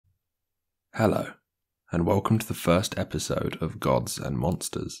Hello, and welcome to the first episode of Gods and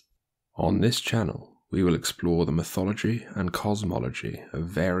Monsters. On this channel, we will explore the mythology and cosmology of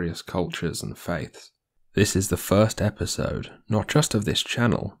various cultures and faiths. This is the first episode, not just of this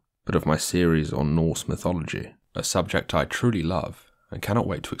channel, but of my series on Norse mythology, a subject I truly love and cannot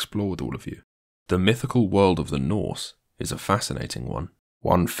wait to explore with all of you. The mythical world of the Norse is a fascinating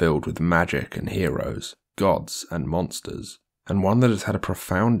one filled with magic and heroes, gods and monsters, and one that has had a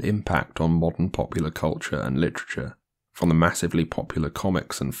profound impact on modern popular culture and literature, from the massively popular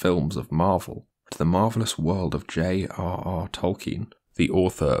comics and films of Marvel to the marvellous world of J.R.R. Tolkien, the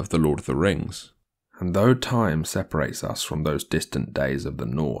author of The Lord of the Rings. And though time separates us from those distant days of the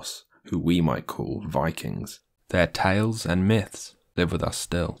Norse, who we might call Vikings, their tales and myths live with us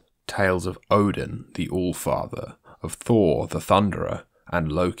still. Tales of Odin, the All-Father, of Thor, the Thunderer,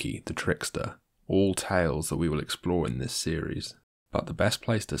 and Loki, the Trickster. All tales that we will explore in this series. But the best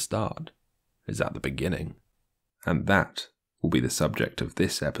place to start is at the beginning. And that will be the subject of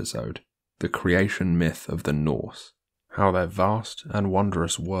this episode, the creation myth of the Norse, how their vast and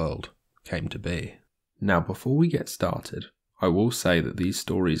wondrous world came to be. Now, before we get started, I will say that these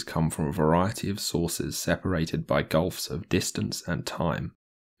stories come from a variety of sources separated by gulfs of distance and time.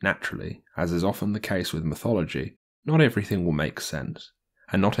 Naturally, as is often the case with mythology, not everything will make sense,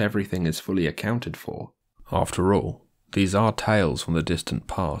 and not everything is fully accounted for. After all, these are tales from the distant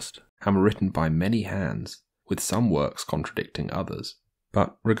past, and were written by many hands, with some works contradicting others.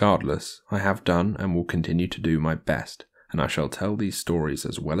 But regardless, I have done and will continue to do my best, and I shall tell these stories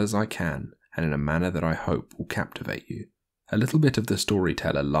as well as I can, and in a manner that I hope will captivate you. A little bit of the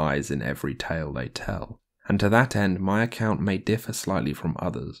storyteller lies in every tale they tell, and to that end my account may differ slightly from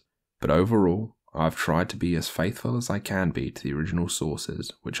others, but overall, I've tried to be as faithful as I can be to the original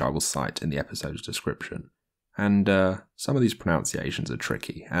sources, which I will cite in the episode's description. And some of these pronunciations are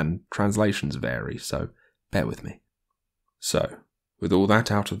tricky, and translations vary, so bear with me. So, with all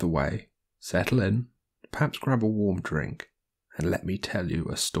that out of the way, settle in, perhaps grab a warm drink, and let me tell you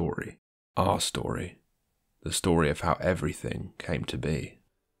a story. Our story. The story of how everything came to be.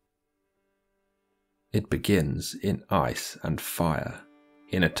 It begins in ice and fire,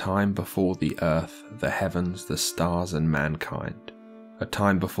 in a time before the earth, the heavens, the stars and mankind, a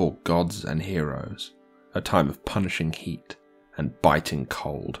time before gods and heroes, a time of punishing heat and biting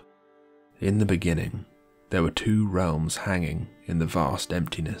cold. In the beginning, there were two realms hanging in the vast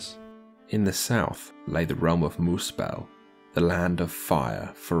emptiness. In the south lay the realm of Muspell, the land of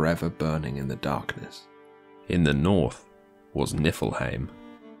fire forever burning in the darkness. In the north was Niflheim,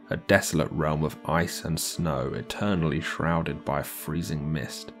 a desolate realm of ice and snow eternally shrouded by a freezing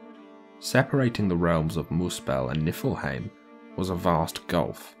mist. Separating the realms of Muspell and Niflheim was a vast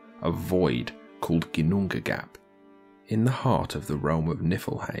gulf, a void called Ginnungagap. In the heart of the realm of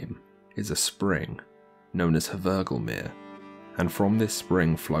Niflheim is a spring, known as Hvergelmir, and from this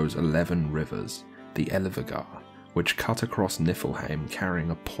spring flows 11 rivers, the Elvigar, which cut across Niflheim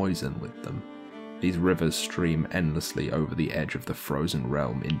carrying a poison with them. These rivers stream endlessly over the edge of the frozen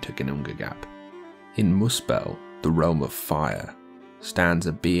realm into Ginnungagap. In Muspell, the realm of fire, stands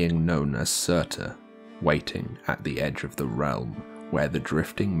a being known as Surtur, waiting at the edge of the realm where the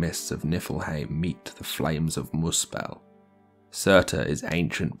drifting mists of Niflheim meet the flames of Muspell. Surtur is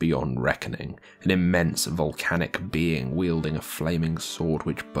ancient beyond reckoning, an immense volcanic being wielding a flaming sword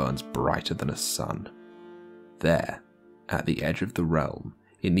which burns brighter than a sun. There, at the edge of the realm,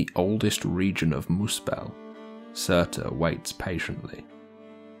 in the oldest region of Muspell, Surtur waits patiently.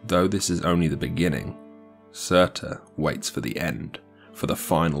 Though this is only the beginning, Surtur waits for the end, for the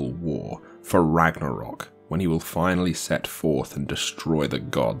final war, for Ragnarok, when he will finally set forth and destroy the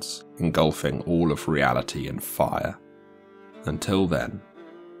gods, engulfing all of reality in fire. Until then,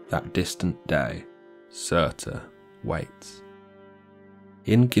 that distant day, Surtur waits.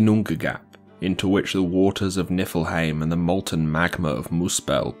 In Ginnungagap, into which the waters of Niflheim and the molten magma of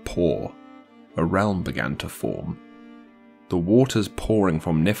Muspell pour, a realm began to form. The waters pouring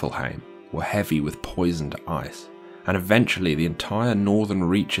from Niflheim were heavy with poisoned ice, and eventually the entire northern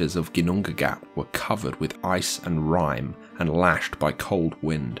reaches of Ginnungagap were covered with ice and rime and lashed by cold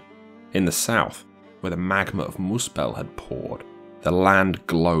wind. In the south, where the magma of Muspell had poured, the land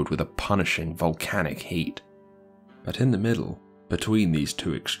glowed with a punishing volcanic heat. But in the middle, between these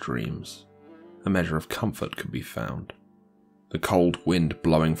two extremes, a measure of comfort could be found. The cold wind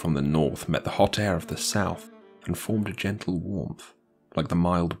blowing from the north met the hot air of the south and formed a gentle warmth, like the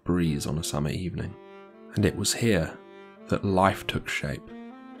mild breeze on a summer evening. And it was here that life took shape.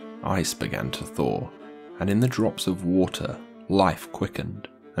 Ice began to thaw, and in the drops of water, life quickened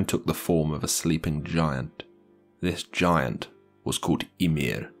and took the form of a sleeping giant. This giant was called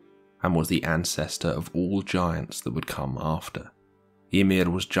Ymir, and was the ancestor of all giants that would come after. Ymir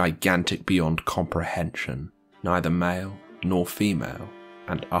was gigantic beyond comprehension, neither male nor female,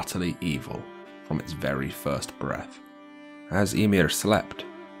 and utterly evil from its very first breath. As Ymir slept,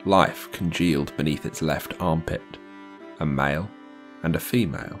 life congealed beneath its left armpit. A male and a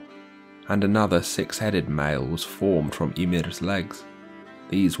female, and another six-headed male was formed from Ymir's legs.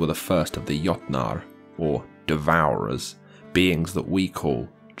 These were the first of the Jotnar, or devourers, beings that we call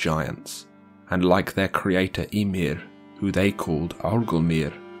giants, and like their creator Ymir, who they called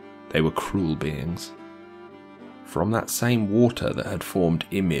Árgulmir, they were cruel beings. From that same water that had formed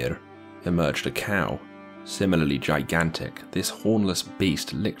Ymir emerged a cow. Similarly gigantic, this hornless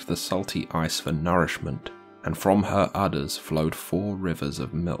beast licked the salty ice for nourishment, and from her udders flowed 4 rivers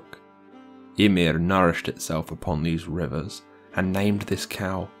of milk. Ymir nourished itself upon these rivers, and named this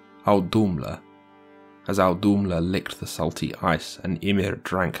cow Audumla. As Audumla licked the salty ice and Ymir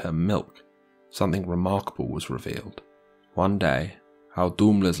drank her milk, something remarkable was revealed. One day,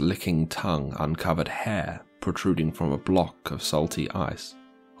 Audumla's licking tongue uncovered hair protruding from a block of salty ice.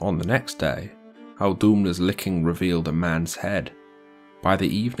 On the next day, Audumla's licking revealed a man's head. By the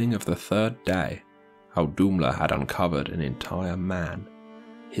evening of the 3rd day, Audumla had uncovered an entire man.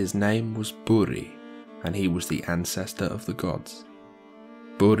 His name was Buri, and he was the ancestor of the gods.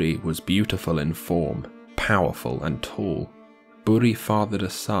 Buri was beautiful in form, powerful and tall. Buri fathered a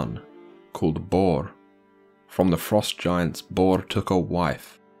son, called Bor. From the frost giants, Bor took a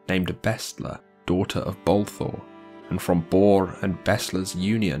wife, named Bestla, daughter of Bolthor, and from Bor and Bestla's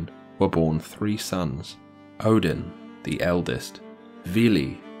union were born 3 sons: Odin, the eldest,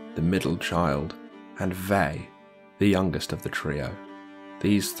 Vili, the middle child, and Ve, the youngest of the trio.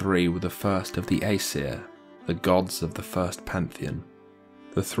 These 3 were the first of the Aesir, the gods of the first pantheon.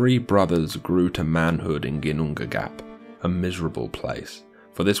 The 3 brothers grew to manhood in Ginnungagap, a miserable place,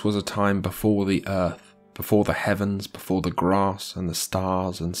 for this was a time before the earth, before the heavens, before the grass and the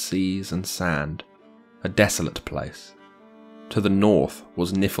stars and seas and sand, a desolate place. To the north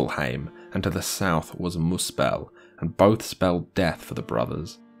was Niflheim, and to the south was Muspel, and both spelled death for the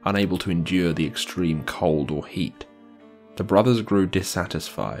brothers, unable to endure the extreme cold or heat. The brothers grew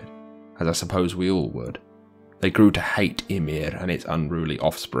dissatisfied, as I suppose we all would. They grew to hate Ymir and its unruly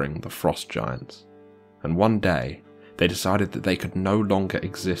offspring, the frost giants. And one day, they decided that they could no longer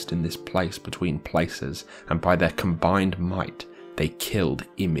exist in this place between places, and by their combined might, they killed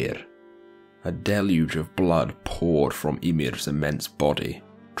Ymir. A deluge of blood poured from Ymir's immense body,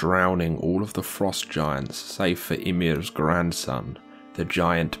 drowning all of the frost giants save for Ymir's grandson, the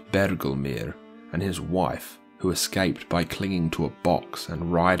giant Bergelmir, and his wife, who escaped by clinging to a box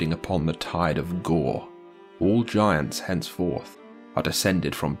and riding upon the tide of gore. All giants henceforth are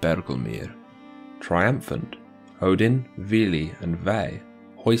descended from Bergelmir. Triumphant, Odin, Vili, and Ve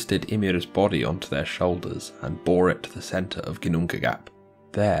hoisted Ymir's body onto their shoulders and bore it to the centre of Ginnungagap.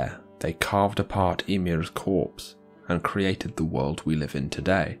 There, they carved apart Ymir's corpse and created the world we live in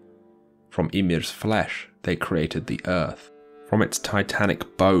today. From Ymir's flesh, they created the earth. From its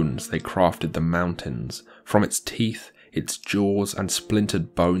titanic bones, they crafted the mountains. From its teeth, its jaws, and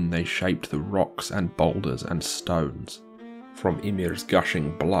splintered bone, they shaped the rocks and boulders and stones. From Ymir's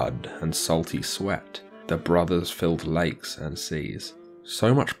gushing blood and salty sweat, the brothers filled lakes and seas.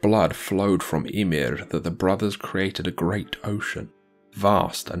 So much blood flowed from Ymir that the brothers created a great ocean,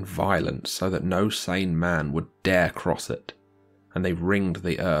 vast and violent so that no sane man would dare cross it, and they ringed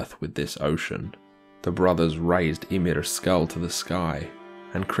the earth with this ocean. The brothers raised Ymir's skull to the sky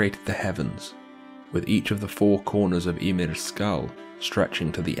and created the heavens, with each of the 4 corners of Ymir's skull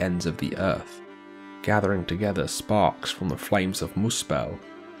stretching to the ends of the earth. Gathering together sparks from the flames of Muspel,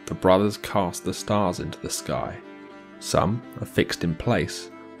 the brothers cast the stars into the sky. Some are fixed in place,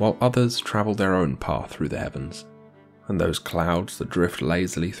 while others travel their own path through the heavens. And those clouds that drift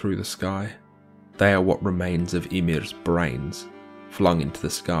lazily through the sky, they are what remains of Ymir's brains, flung into the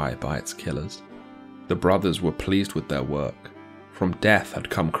sky by its killers. The brothers were pleased with their work. From death had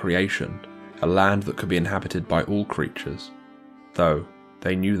come creation, a land that could be inhabited by all creatures, though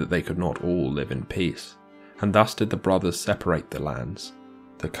they knew that they could not all live in peace, and thus did the brothers separate the lands.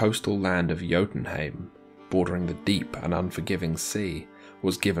 The coastal land of Jotunheim, bordering the deep and unforgiving sea,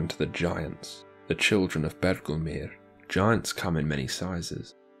 was given to the giants, the children of Bergelmir. Giants come in many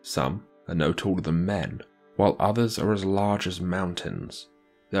sizes. Some are no taller than men, while others are as large as mountains,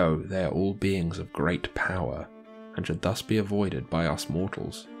 though they are all beings of great power, and should thus be avoided by us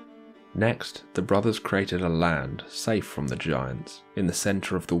mortals. Next, the brothers created a land safe from the giants, in the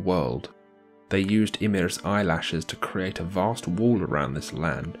centre of the world. They used Ymir's eyelashes to create a vast wall around this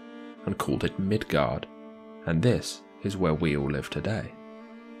land, and called it Midgard, and this is where we all live today.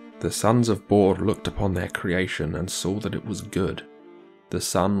 The sons of Bor looked upon their creation and saw that it was good. The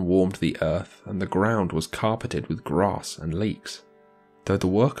sun warmed the earth, and the ground was carpeted with grass and leeks. Though the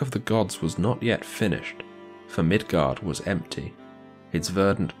work of the gods was not yet finished, for Midgard was empty. Its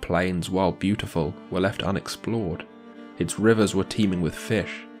verdant plains, while beautiful, were left unexplored. Its rivers were teeming with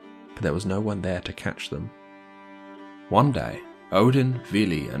fish, but there was no one there to catch them. One day, Odin,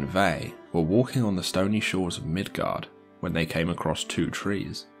 Vili, and Ve were walking on the stony shores of Midgard when they came across two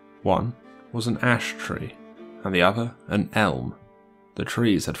trees. One was an ash tree, and the other an elm. The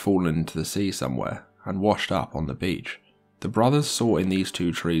trees had fallen into the sea somewhere and washed up on the beach. The brothers saw in these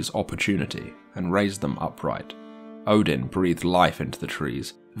two trees opportunity and raised them upright. Odin breathed life into the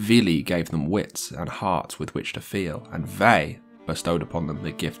trees, Vili gave them wits and hearts with which to feel, and Ve bestowed upon them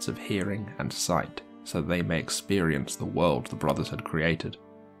the gifts of hearing and sight, so that they may experience the world the brothers had created.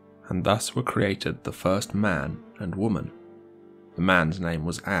 And thus were created the first man and woman. The man's name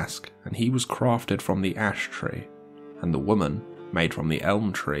was Ask, and he was crafted from the ash tree, and the woman, made from the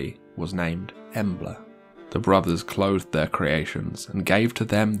elm tree, was named Embla. The brothers clothed their creations and gave to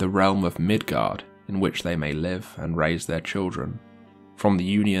them the realm of Midgard, in which they may live and raise their children. From the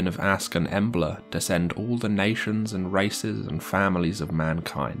union of Ask and Embla descend all the nations and races and families of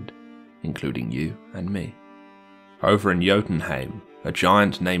mankind, including you and me. Over in Jotunheim, a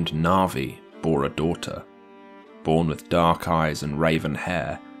giant named Narvi bore a daughter. Born with dark eyes and raven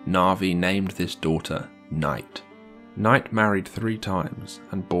hair, Narvi named this daughter Night. Night married 3 times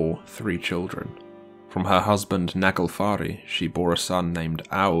and bore 3 children. From her husband Naglfari she bore a son named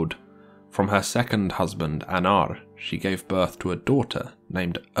Aud. From her second husband Anar she gave birth to a daughter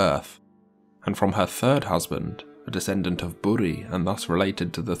named Earth. And from her third husband, a descendant of Buri and thus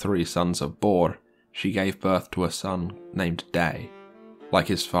related to the 3 sons of Bor, she gave birth to a son named Day. Like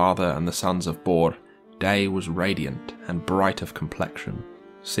his father and the sons of Bor, Day was radiant and bright of complexion.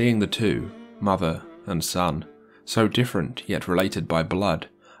 Seeing the two, mother and son, so different yet related by blood,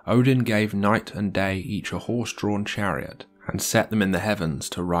 Odin gave Night and Day each a horse-drawn chariot, and set them in the heavens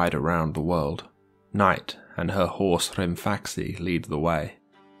to ride around the world. Night and her horse Hrimfaxi lead the way.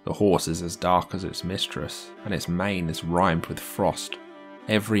 The horse is as dark as its mistress, and its mane is rimed with frost.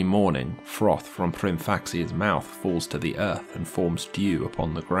 Every morning, froth from Hrimfaxi's mouth falls to the earth and forms dew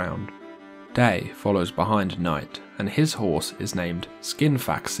upon the ground. Day follows behind Night, and his horse is named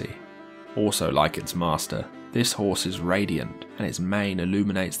Skinfaxi. Also like its master, this horse is radiant, and its mane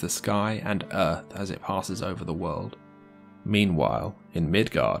illuminates the sky and earth as it passes over the world. Meanwhile, in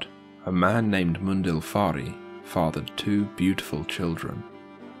Midgard, a man named Mundilfari fathered 2 beautiful children.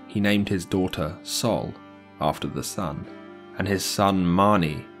 He named his daughter Sol, after the sun, and his son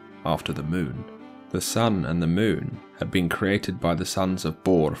Mani, after the moon. The sun and the moon had been created by the sons of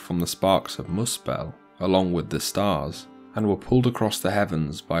Bor from the sparks of Muspel, along with the stars, and were pulled across the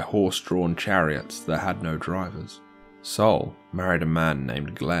heavens by horse-drawn chariots that had no drivers. Sol married a man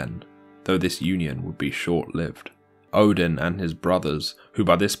named Glen, though this union would be short-lived. Odin and his brothers, who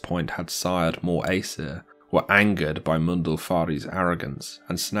by this point had sired more Aesir, were angered by Mundilfari's arrogance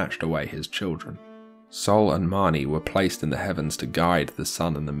and snatched away his children. Sol and Mani were placed in the heavens to guide the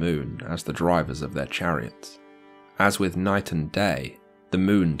sun and the moon as the drivers of their chariots. As with Night and Day, the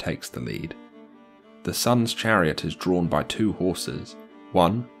moon takes the lead. The sun's chariot is drawn by 2 horses,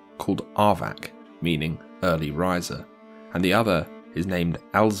 one called Arvak, meaning early riser, and the other is named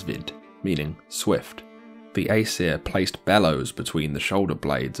Alsvid, meaning swift. The Aesir placed bellows between the shoulder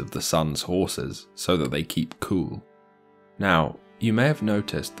blades of the sun's horses so that they keep cool. Now, you may have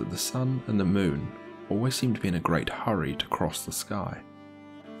noticed that the sun and the moon always seem to be in a great hurry to cross the sky.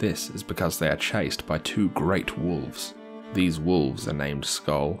 This is because they are chased by 2 great wolves. These wolves are named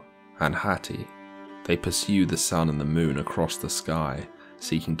Skull and Hati. They pursue the sun and the moon across the sky,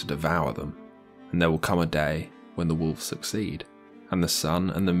 seeking to devour them, and there will come a day when the wolves succeed, and the sun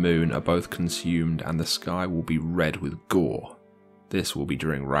and the moon are both consumed and the sky will be red with gore. This will be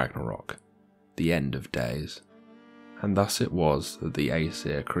during Ragnarok, the end of days. And thus it was that the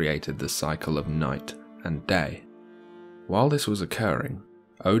Aesir created the cycle of night and day. While this was occurring,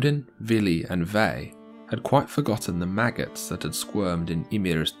 Odin, Vili and Ve had quite forgotten the maggots that had squirmed in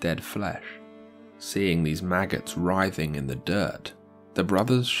Ymir's dead flesh. Seeing these maggots writhing in the dirt, the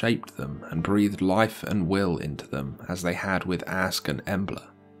brothers shaped them and breathed life and will into them as they had with Ask and Embla,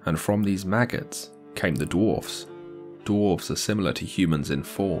 and from these maggots came the dwarfs. Dwarves are similar to humans in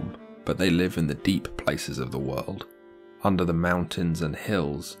form, but they live in the deep places of the world, under the mountains and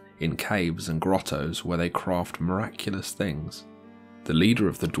hills, in caves and grottos where they craft miraculous things. The leader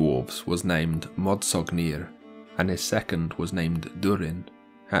of the dwarves was named Modsognir, and his second was named Durin.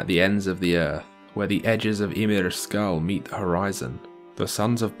 At the ends of the earth, where the edges of Ymir's skull meet the horizon, The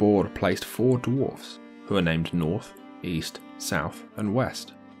sons of Bord placed 4 dwarfs, who are named North, East, South, and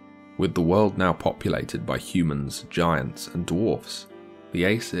West. With the world now populated by humans, giants, and dwarfs, the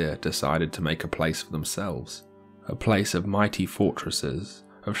Aesir decided to make a place for themselves, a place of mighty fortresses,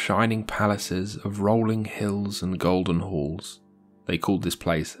 of shining palaces, of rolling hills and golden halls. They called this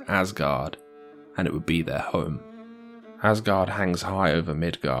place Asgard, and it would be their home. Asgard hangs high over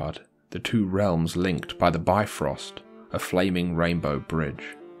Midgard, the 2 realms linked by the Bifrost, a flaming rainbow bridge.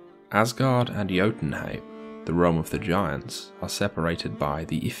 Asgard and Jotunheim, the realm of the giants, are separated by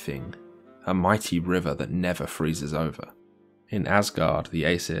the Ifing, a mighty river that never freezes over. In Asgard the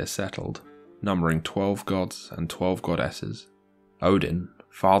Aesir settled, numbering 12 gods and 12 goddesses. Odin,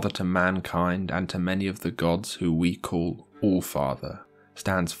 father to mankind and to many of the gods who we call All-Father,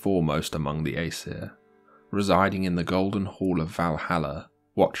 stands foremost among the Aesir, residing in the golden hall of Valhalla,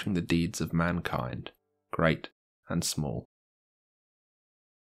 watching the deeds of mankind, great and small.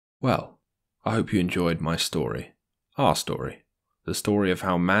 Well, I hope you enjoyed my story, our story, the story of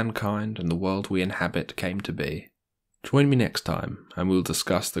how mankind and the world we inhabit came to be. Join me next time and we'll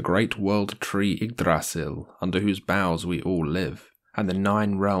discuss the great world tree Yggdrasil under whose boughs we all live, and the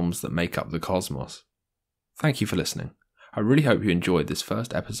 9 realms that make up the cosmos. Thank you for listening. I really hope you enjoyed this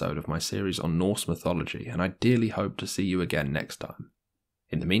first episode of my series on Norse mythology, and I dearly hope to see you again next time.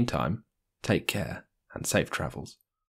 In the meantime, take care and safe travels.